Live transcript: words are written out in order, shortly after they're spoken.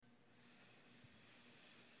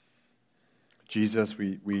Jesus,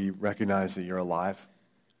 we recognize that you're alive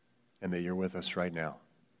and that you're with us right now.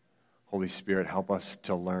 Holy Spirit, help us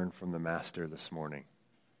to learn from the Master this morning,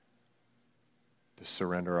 to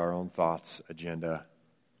surrender our own thoughts, agenda,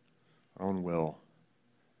 our own will,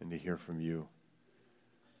 and to hear from you,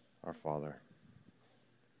 our Father.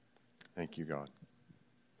 Thank you, God.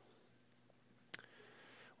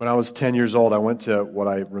 When I was 10 years old, I went to what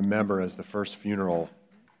I remember as the first funeral,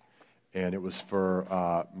 and it was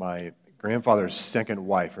for my grandfather's second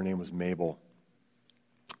wife. Her name was Mabel.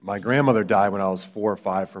 My grandmother died when I was 4 or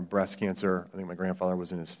 5 from breast cancer. I think my grandfather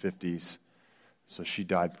was in his 50s, so she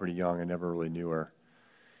died pretty young. I never really knew her.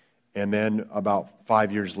 And then about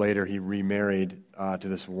 5 years later, he remarried to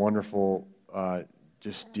this wonderful,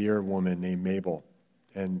 just dear woman named Mabel.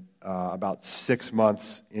 And about 6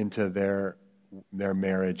 months into their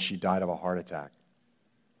marriage, she died of a heart attack.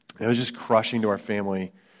 And it was just crushing to our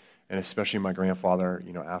family, and especially my grandfather,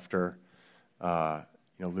 after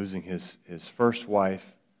losing his first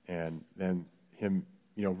wife, and then him,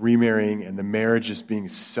 remarrying, and the marriage just being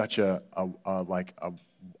such a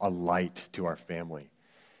light to our family,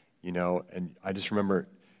 And I just remember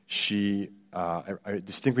I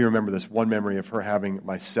distinctly remember this one memory of her having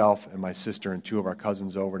myself and my sister and 2 of our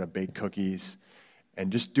cousins over to bake cookies,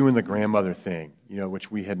 and just doing the grandmother thing,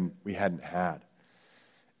 which we hadn't had.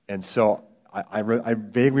 And so I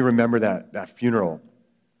vaguely remember that funeral,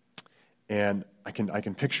 and I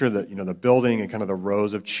can picture the building and kind of the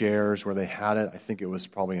rows of chairs where they had it. I think it was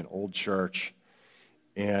probably an old church,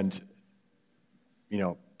 and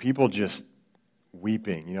people just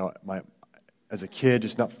weeping. As a kid,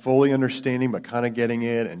 just not fully understanding, but kind of getting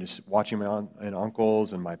it, and just watching my aunt and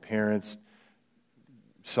uncles and my parents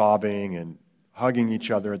sobbing and hugging each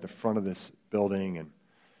other at the front of this building. And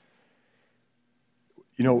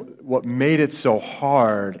what made it so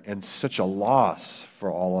hard and such a loss for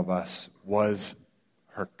all of us was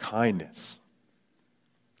her kindness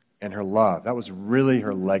and her love. That was really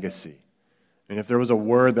her legacy. And if there was a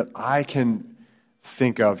word that I can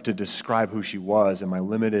think of to describe who she was in my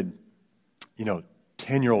limited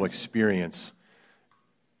 10-year-old experience,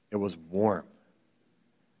 it was warm.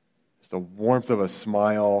 It's the warmth of a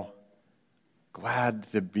smile,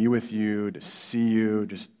 glad to be with you, to see you,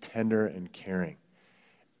 just tender and caring.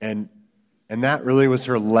 And that really was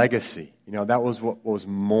her legacy. That was what was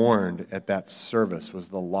mourned at that service, was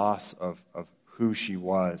the loss of who she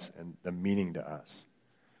was and the meaning to us.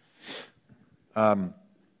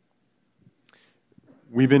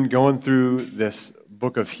 We've been going through this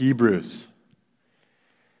book of Hebrews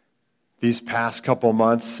these past couple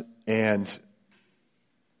months, and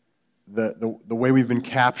the way we've been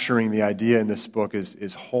capturing the idea in this book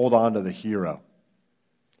is hold on to the hero.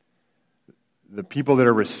 The people that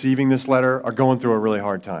are receiving this letter are going through a really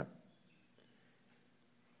hard time.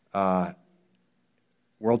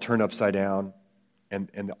 World turned upside down, and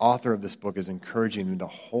the author of this book is encouraging them to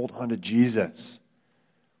hold on to Jesus.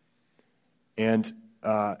 And,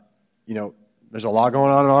 there's a lot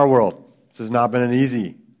going on in our world. This has not been an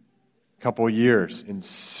easy couple of years in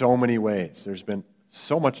so many ways. There's been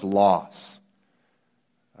so much loss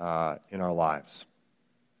in our lives.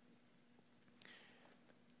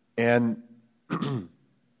 And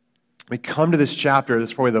we come to this chapter.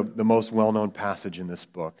 This is probably the most well-known passage in this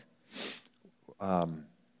book. And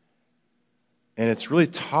it's really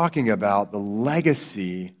talking about the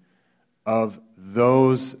legacy of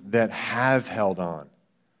those that have held on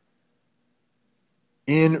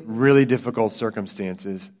in really difficult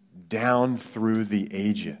circumstances down through the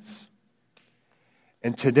ages.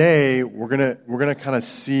 And today we're gonna kind of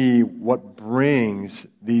see what brings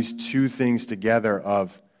these two things together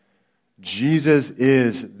of Jesus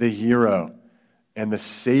is the hero and the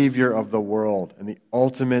Savior of the world and the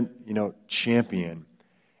ultimate, champion,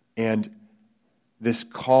 and this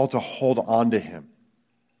call to hold on to Him.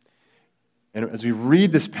 And as we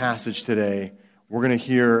read this passage today, we're going to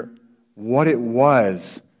hear what it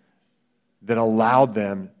was that allowed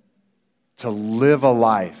them to live a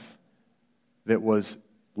life that was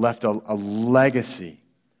left a legacy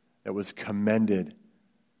that was commended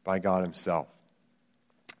by God Himself.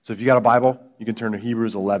 So if you got a Bible, you can turn to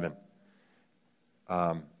Hebrews 11.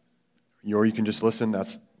 Or you can just listen.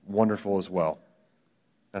 That's wonderful as well.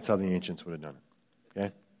 That's how the ancients would have done it.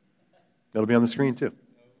 Okay? It'll be on the screen too.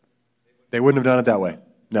 They wouldn't have done it that way.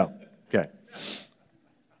 No. Okay.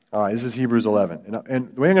 All right, this is Hebrews 11.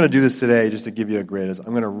 And the way I'm going to do this today, just to give you a grid, is I'm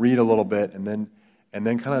going to read a little bit and then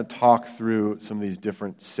kind of talk through some of these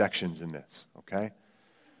different sections in this. Okay?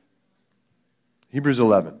 Hebrews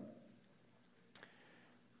 11.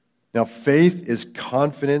 Now, faith is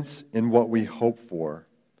confidence in what we hope for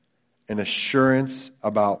an assurance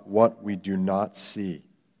about what we do not see.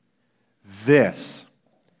 This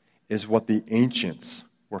is what the ancients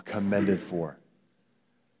were commended for.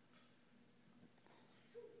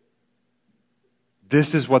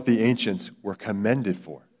 This is what the ancients were commended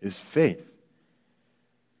for, is faith.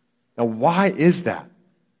 Now, why is that?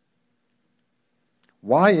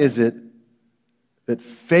 Why is it that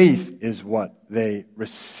faith is what they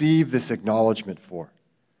receive this acknowledgement for?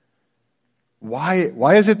 Why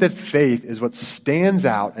is it that faith is what stands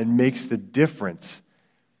out and makes the difference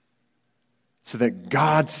so that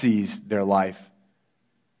God sees their life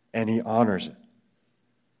and He honors it?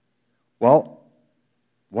 Well,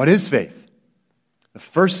 what is faith? The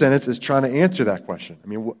first sentence is trying to answer that question. I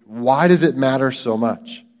mean, why does it matter so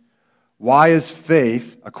much? Why is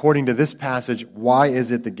faith, according to this passage, why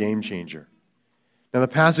is it the game changer? Now, the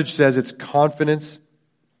passage says it's confidence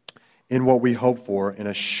in what we hope for and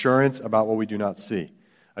assurance about what we do not see.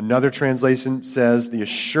 Another translation says the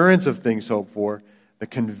assurance of things hoped for, the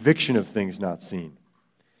conviction of things not seen.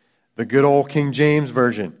 The good old King James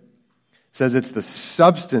Version says it's the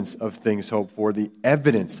substance of things hoped for, the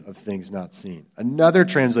evidence of things not seen. Another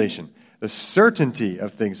translation, the certainty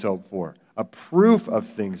of things hoped for, a proof of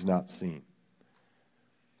things not seen.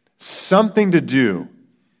 Something to do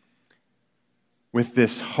with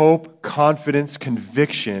this hope, confidence,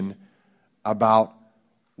 conviction about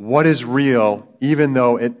what is real, even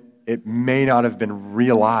though it may not have been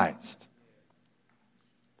realized.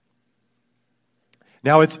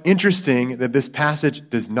 Now, it's interesting that this passage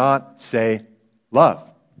does not say love.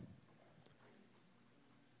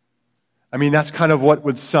 I mean, that's kind of what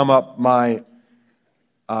would sum up my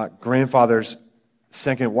grandfather's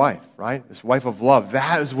second wife, right? This wife of love.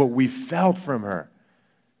 That is what we felt from her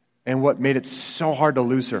and what made it so hard to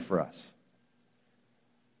lose her for us.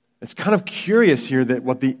 It's kind of curious here that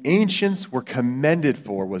what the ancients were commended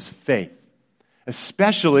for was faith,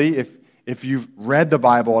 especially if you've read the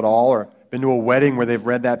Bible at all or been to a wedding where they've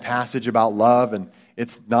read that passage about love and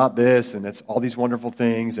it's not this and it's all these wonderful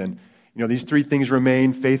things and these three things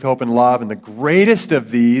remain, faith, hope, and love, and the greatest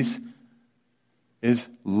of these is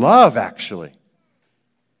love, actually.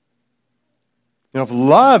 If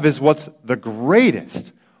love is what's the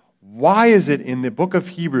greatest, why is it in the book of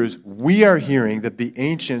Hebrews we are hearing that the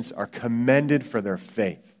ancients are commended for their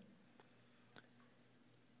faith?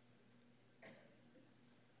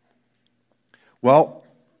 Well,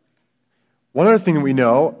 one other thing that we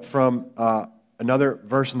know from another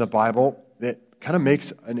verse in the Bible that kind of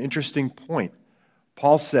makes an interesting point.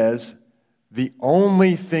 Paul says, the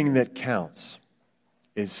only thing that counts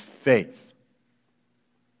is faith,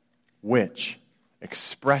 which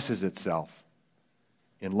expresses itself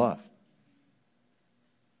in love.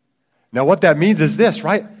 Now, what that means is this,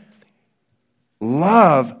 right?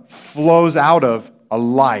 Love flows out of a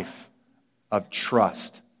life of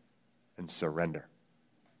trust and surrender.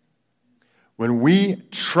 When we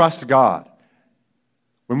trust God,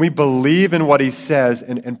 when we believe in what He says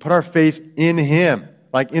and put our faith in Him,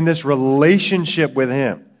 like in this relationship with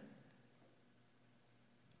Him,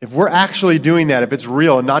 if we're actually doing that, if it's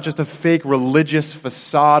real and not just a fake religious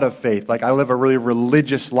facade of faith, like I live a really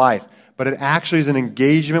religious life, but it actually is an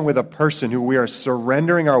engagement with a person who we are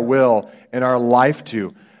surrendering our will and our life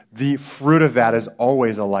to, the fruit of that is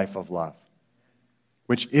always a life of love,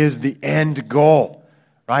 which is the end goal,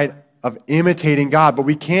 right, of imitating God. But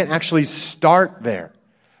we can't actually start there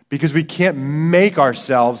because we can't make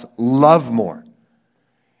ourselves love more.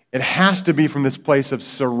 It has to be from this place of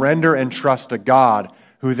surrender and trust to God,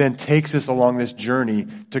 who then takes us along this journey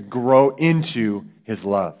to grow into His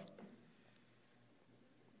love.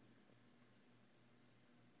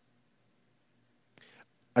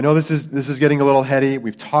 I know this is getting a little heady.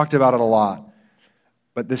 We've talked about it a lot.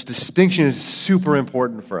 But this distinction is super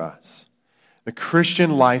important for us. The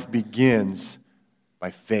Christian life begins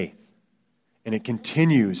by faith. And it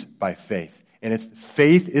continues by faith. And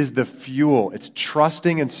faith is the fuel. It's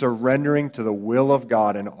trusting and surrendering to the will of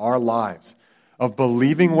God in our lives, of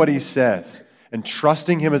believing what He says and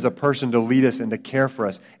trusting Him as a person to lead us and to care for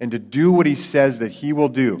us and to do what He says that He will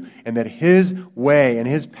do, and that His way and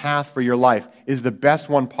His path for your life is the best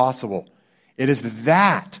one possible. It is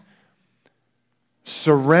that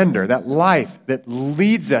surrender, that life that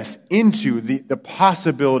leads us into the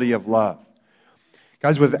possibility of love.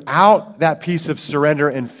 Guys, without that piece of surrender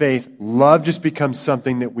and faith, love just becomes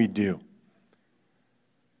something that we do.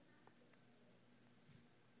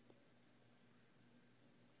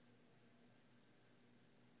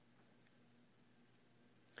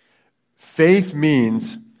 Faith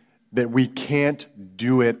means that we can't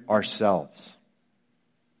do it ourselves.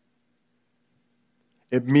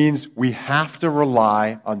 It means we have to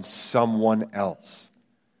rely on someone else.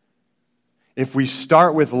 If we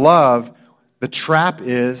start with love, the trap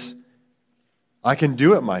is, I can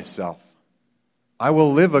do it myself. I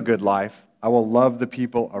will live a good life. I will love the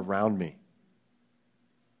people around me.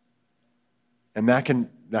 And that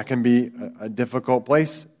can be a difficult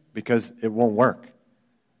place because it won't work.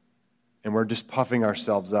 And we're just puffing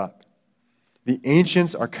ourselves up. The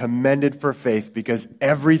ancients are commended for faith because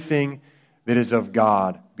everything that is of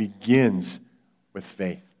God begins with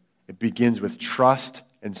faith. It begins with trust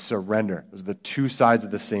and surrender. Those are the two sides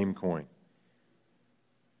of the same coin.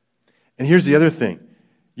 And here's the other thing.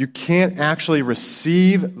 You can't actually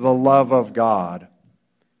receive the love of God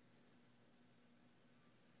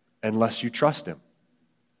unless you trust Him.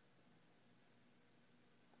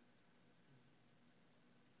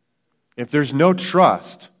 If there's no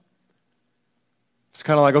trust, it's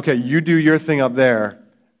kind of like, okay, you do your thing up there,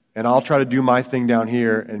 and I'll try to do my thing down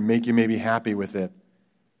here and make you maybe happy with it.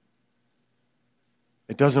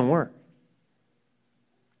 It doesn't work.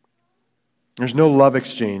 There's no love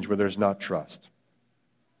exchange where there's not trust.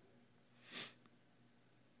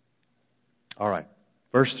 All right,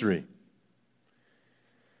 verse 3.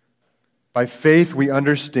 By faith we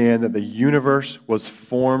understand that the universe was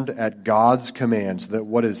formed at God's command, so that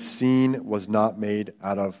what is seen was not made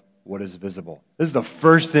out of what is visible. This is the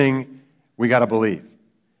first thing we got to believe.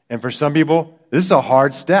 And for some people, this is a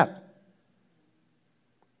hard step.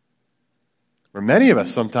 For many of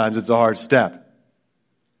us, sometimes it's a hard step.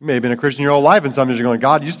 You may have been a Christian your whole life, and sometimes you're going,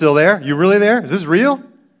 God, you still there? You really there? Is this real?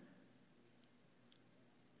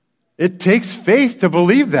 It takes faith to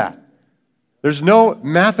believe that. There's no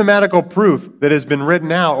mathematical proof that has been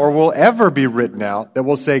written out or will ever be written out that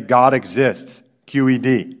will say God exists.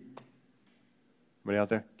 QED. Anybody out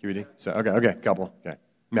there? QED? So, okay, couple. Okay.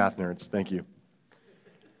 Math nerds, thank you.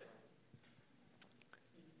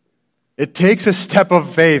 It takes a step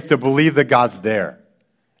of faith to believe that God's there.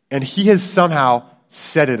 And He has somehow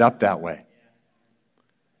set it up that way.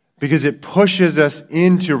 Because it pushes us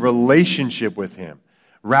into relationship with Him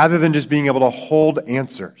rather than just being able to hold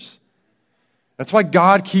answers. That's why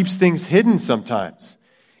God keeps things hidden sometimes.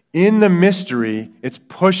 In the mystery, it's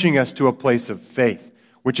pushing us to a place of faith,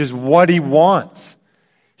 which is what He wants.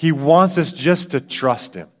 He wants us just to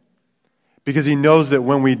trust Him because He knows that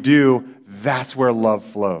when we do, that's where love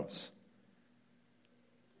flows.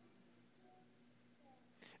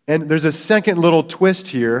 And there's a second little twist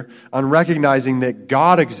here on recognizing that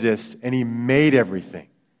God exists and He made everything.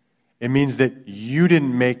 It means that you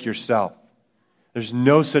didn't make yourself. There's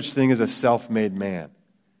no such thing as a self-made man.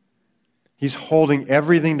 He's holding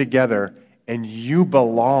everything together, and you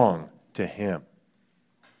belong to Him.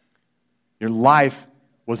 Your life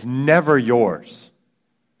was never yours.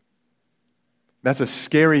 That's a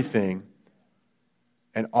scary thing,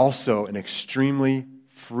 and also an extremely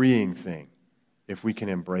freeing thing if we can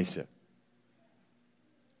embrace it.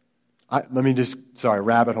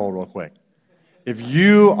 Rabbit hole real quick. If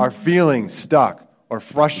you are feeling stuck or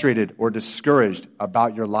frustrated or discouraged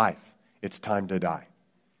about your life, it's time to die.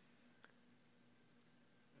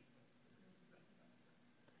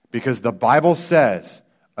 Because the Bible says,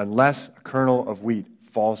 unless a kernel of wheat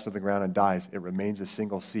falls to the ground and dies, it remains a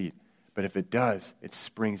single seed. But if it does, it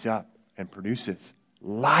springs up and produces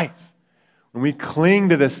life. When we cling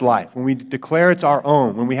to this life, when we declare it's our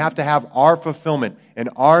own, when we have to have our fulfillment and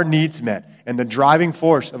our needs met, and the driving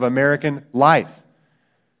force of American life,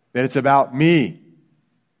 that it's about me,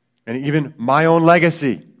 and even my own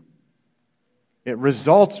legacy. It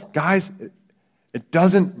results, guys, it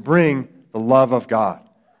doesn't bring the love of God.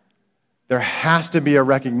 There has to be a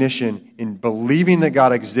recognition in believing that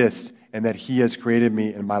God exists and that He has created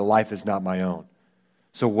me and my life is not my own.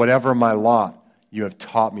 So whatever my lot, you have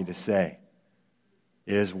taught me to say,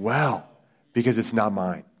 it is well, because it's not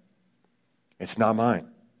mine. It's not mine.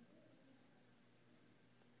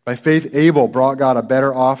 By faith, Abel brought God a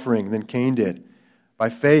better offering than Cain did. By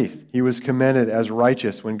faith, he was commended as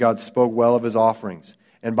righteous when God spoke well of his offerings.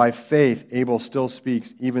 And by faith, Abel still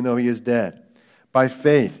speaks even though he is dead. By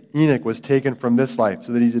faith, Enoch was taken from this life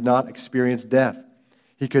so that he did not experience death.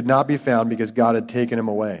 He could not be found because God had taken him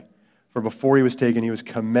away. For before he was taken, he was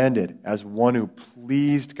commended as one who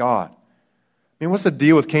pleased God. I mean, what's the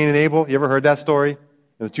deal with Cain and Abel? You ever heard that story?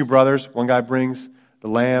 The two brothers, one guy brings the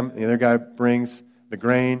lamb, the other guy brings the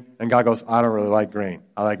grain, and God goes, I don't really like grain.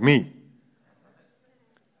 I like meat.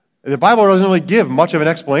 The Bible doesn't really give much of an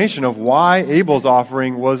explanation of why Abel's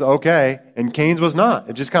offering was okay and Cain's was not.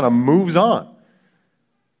 It just kind of moves on.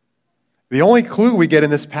 The only clue we get in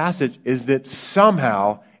this passage is that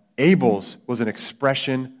somehow Abel's was an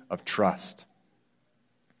expression of trust.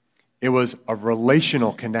 It was a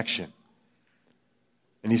relational connection.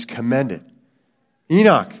 And he's commended.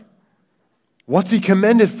 Enoch, what's he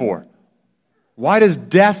commended for? Why does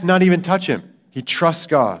death not even touch him? He trusts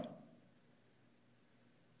God.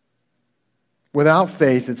 Without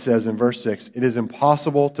faith, it says in verse 6, it is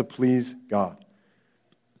impossible to please God.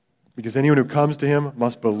 Because anyone who comes to him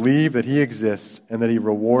must believe that he exists and that he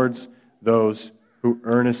rewards those who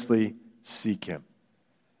earnestly seek him.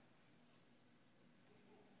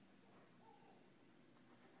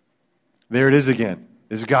 There it is again.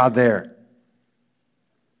 Is God there?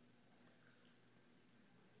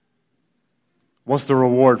 What's the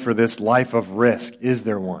reward for this life of risk? Is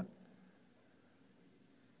there one?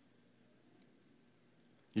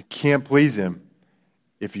 You can't please him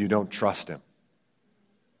if you don't trust him.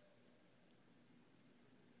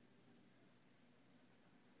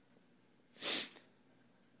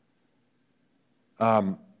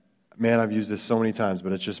 Man, I've used this so many times,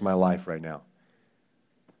 but it's just my life right now.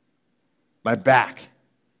 My back.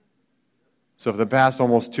 So for the past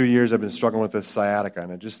almost 2 years, I've been struggling with this sciatica,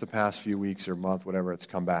 and just the past few weeks or month, whatever, it's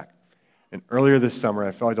come back. And earlier this summer,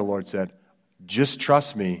 I felt like the Lord said, just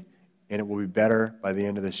trust me, and it will be better by the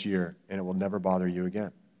end of this year, and it will never bother you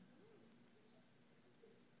again.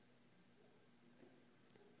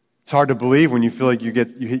 It's hard to believe when you feel like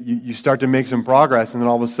you start to make some progress, and then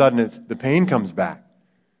all of a sudden the pain comes back.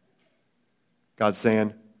 God's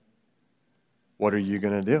saying, what are you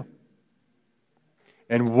going to do?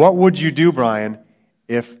 And what would you do, Brian,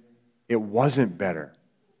 if it wasn't better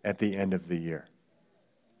at the end of the year?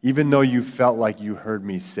 Even though you felt like you heard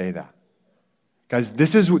me say that. Guys,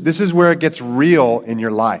 this is where it gets real in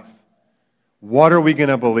your life. What are we going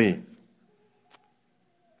to believe?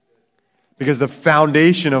 Because the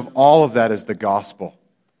foundation of all of that is the gospel.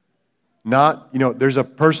 Not, there's a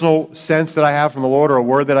personal sense that I have from the Lord or a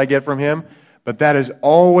word that I get from him, but that is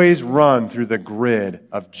always run through the grid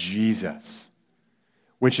of Jesus,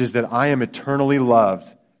 which is that I am eternally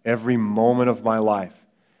loved every moment of my life,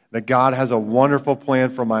 that God has a wonderful plan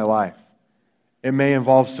for my life. It may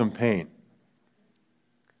involve some pain,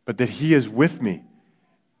 but that he is with me,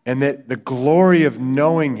 and that the glory of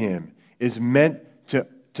knowing him is meant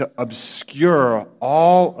to obscure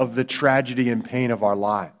all of the tragedy and pain of our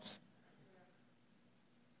lives.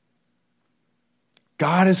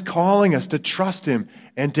 God is calling us to trust him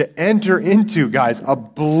and to enter into, guys, a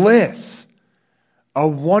bliss, a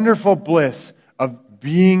wonderful bliss of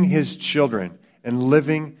being his children and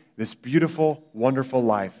living this beautiful, wonderful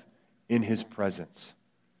life in his presence.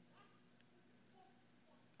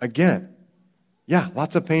 Again, yeah,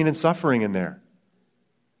 lots of pain and suffering in there.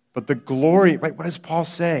 But the glory, right, what does Paul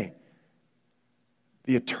say?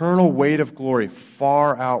 The eternal weight of glory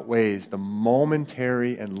far outweighs the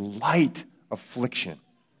momentary and light affliction.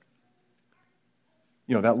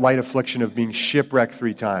 That light affliction of being shipwrecked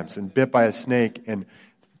 3 times and bit by a snake and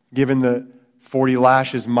given the 40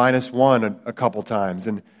 lashes minus 1 a couple times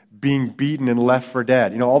and being beaten and left for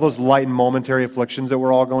dead. All those light and momentary afflictions that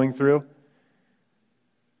we're all going through.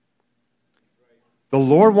 The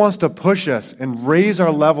Lord wants to push us and raise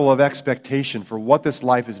our level of expectation for what this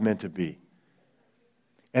life is meant to be.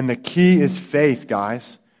 And the key is faith,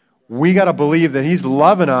 guys. We got to believe that he's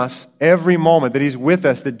loving us every moment, that he's with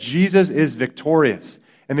us, that Jesus is victorious,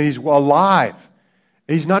 and that he's alive.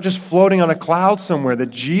 And he's not just floating on a cloud somewhere,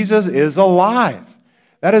 that Jesus is alive.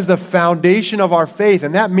 That is the foundation of our faith,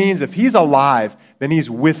 and that means if he's alive, then he's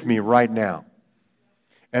with me right now.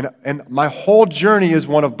 And my whole journey is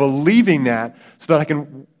one of believing that so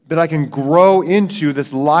that I can grow into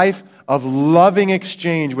this life of loving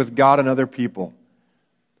exchange with God and other people.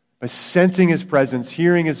 By sensing his presence,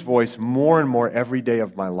 hearing his voice more and more every day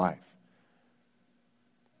of my life.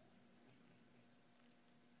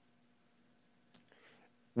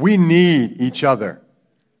 We need each other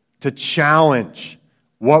to challenge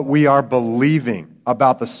what we are believing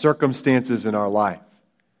about the circumstances in our life.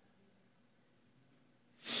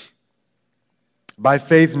 By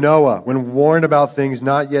faith, Noah, when warned about things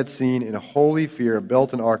not yet seen, in holy fear,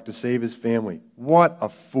 built an ark to save his family. What a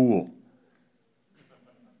fool.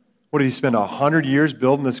 What, did he spend 100 years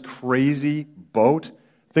building this crazy boat?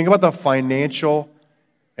 Think about the financial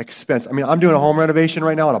expense. I mean, I'm doing a home renovation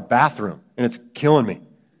right now in a bathroom, and it's killing me.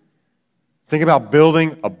 Think about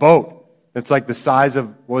building a boat that's like the size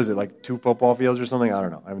of, what is it, like 2 football fields or something? I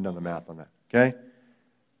don't know. I haven't done the math on that, okay?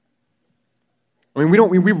 I mean,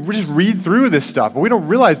 we just read through this stuff, but we don't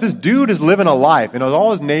realize this dude is living a life, and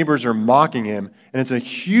all his neighbors are mocking him, and it's a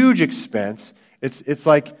huge expense. It's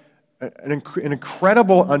like an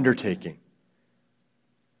incredible undertaking.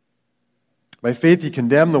 By faith he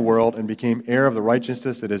condemned the world and became heir of the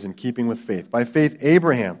righteousness that is in keeping with faith. By faith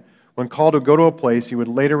Abraham, When called to go to a place he would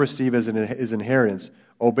later receive as his inheritance,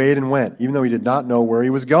 obeyed and went, even though he did not know where he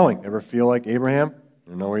was going. Ever feel like Abraham?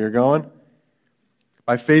 You don't know where you're going?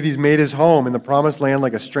 By faith he's made his home in the promised land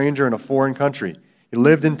like a stranger in a foreign country. He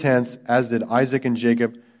lived in tents, as did Isaac and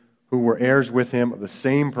Jacob, who were heirs with him of the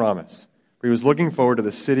same promise. For he was looking forward to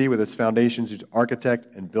the city with its foundations, whose architect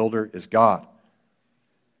and builder is God.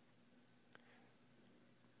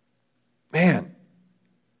 Man,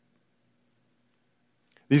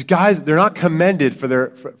 these guys, they're not commended for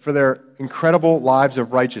their incredible lives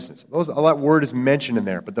of righteousness. All that word is mentioned in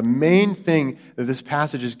there. But the main thing that this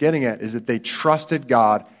passage is getting at is that they trusted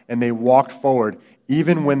God and they walked forward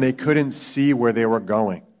even when they couldn't see where they were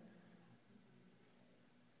going.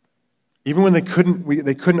 Even when they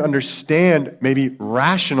couldn't understand, maybe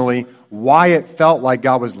rationally, why it felt like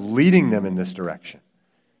God was leading them in this direction.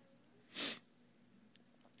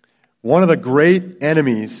 One of the great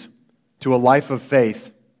enemies to a life of faith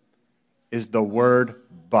is the word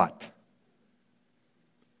but.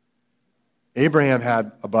 Abraham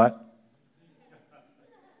had a but.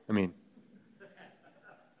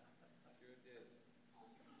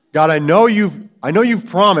 God, I know you've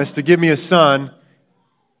promised to give me a son.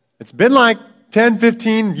 It's been like 10,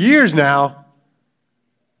 15 years now.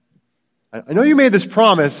 I know you made this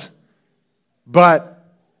promise, but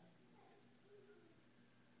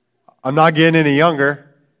I'm not getting any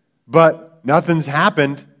younger, but nothing's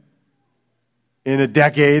happened in a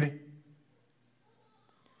decade.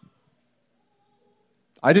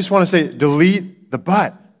 I just want to say, delete the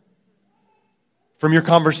but from your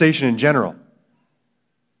conversation in general.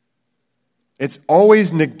 It's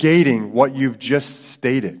always negating what you've just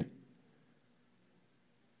stated.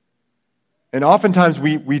 And oftentimes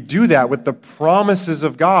we do that with the promises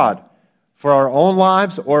of God for our own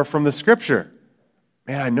lives or from the Scripture.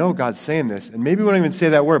 Man, I know God's saying this, and maybe we don't even say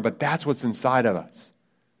that word, but that's what's inside of us.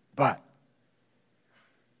 But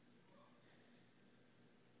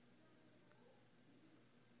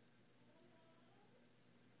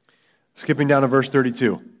skipping down to verse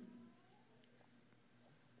 32.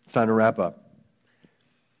 It's time to wrap up.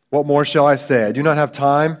 What more shall I say? I do not have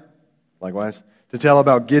time, likewise, to tell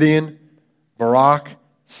about Gideon, Barak,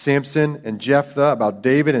 Samson, and Jephthah, about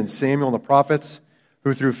David and Samuel and the prophets,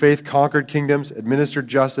 who through faith conquered kingdoms, administered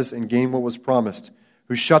justice, and gained what was promised,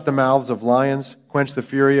 who shut the mouths of lions, quenched the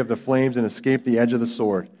fury of the flames, and escaped the edge of the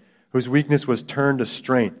sword, whose weakness was turned to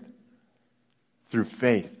strength through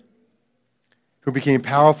faith, who became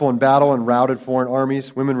powerful in battle and routed foreign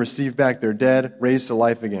armies. Women received back their dead, raised to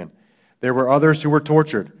life again. There were others who were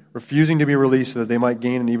tortured, refusing to be released so that they might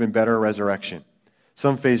gain an even better resurrection.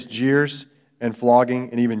 Some faced jeers and flogging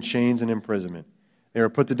and even chains and imprisonment. They were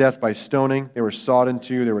put to death by stoning. They were sawed in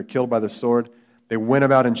two. They were killed by the sword. They went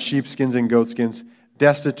about in sheepskins and goatskins,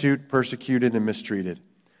 destitute, persecuted, and mistreated.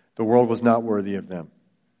 The world was not worthy of them.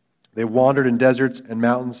 They wandered in deserts and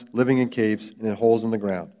mountains, living in caves and in holes in the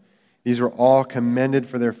ground. These were all commended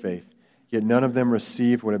for their faith, yet none of them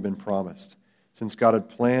received what had been promised, since God had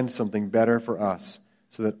planned something better for us,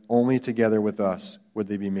 so that only together with us would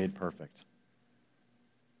they be made perfect.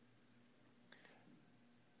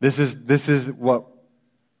 This is what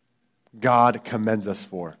God commends us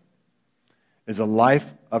for, is a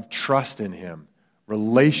life of trust in Him,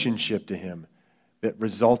 relationship to Him that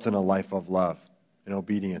results in a life of love and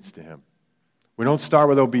obedience to Him. We don't start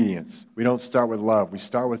with obedience. We don't start with love. We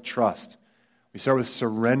start with trust. We start with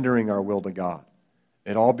surrendering our will to God.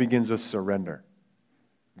 It all begins with surrender.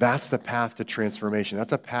 That's the path to transformation.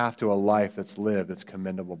 That's a path to a life that's lived, that's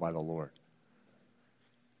commendable by the Lord.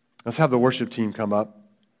 Let's have the worship team come up,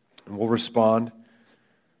 and we'll respond.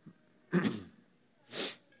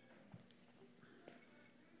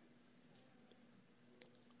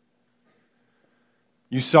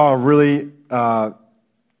 You saw a really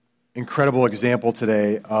incredible example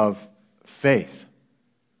today of faith,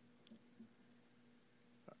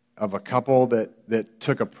 of a couple that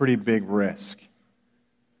took a pretty big risk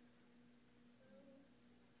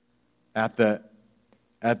at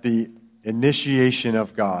the initiation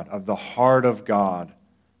of God, of the heart of God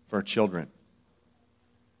for children.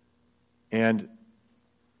 And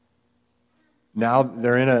now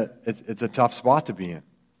they're in it's a tough spot to be in.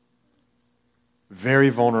 Very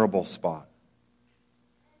vulnerable spot.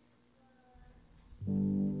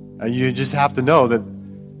 And you just have to know that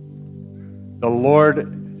the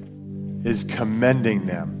Lord is commending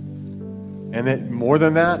them. And that more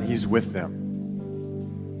than that, He's with them.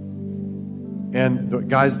 And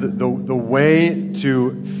guys, the way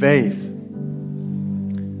to faith,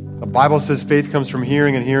 the Bible says faith comes from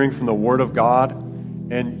hearing and hearing from the Word of God.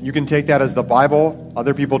 And you can take that as the Bible.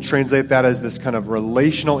 Other people translate that as this kind of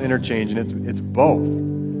relational interchange, and it's both.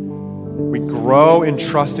 We grow in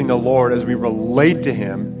trusting the Lord as we relate to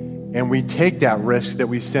Him, and we take that risk that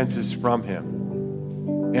we sense is from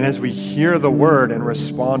Him. And as we hear the word and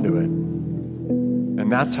respond to it. And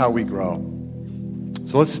that's how we grow.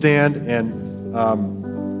 So let's stand and,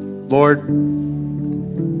 Lord,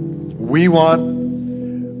 we want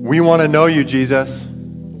to know you, Jesus.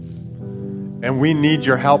 And we need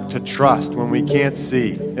your help to trust when we can't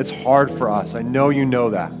see. It's hard for us. I know you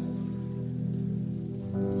know that.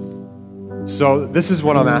 So this is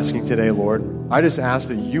what I'm asking today, Lord. I just ask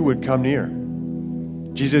that you would come near.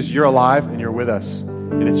 Jesus, you're alive and you're with us.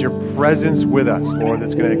 And it's your presence with us, Lord,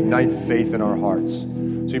 that's going to ignite faith in our hearts.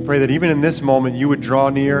 So we pray that even in this moment, you would draw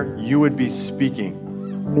near, you would be speaking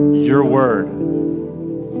your word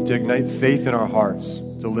to ignite faith in our hearts,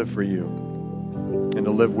 to live for you and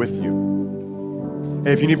to live with you.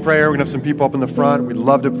 Hey, if you need prayer, we're going to have some people up in the front. We'd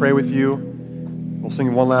love to pray with you. We'll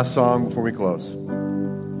sing one last song before we close.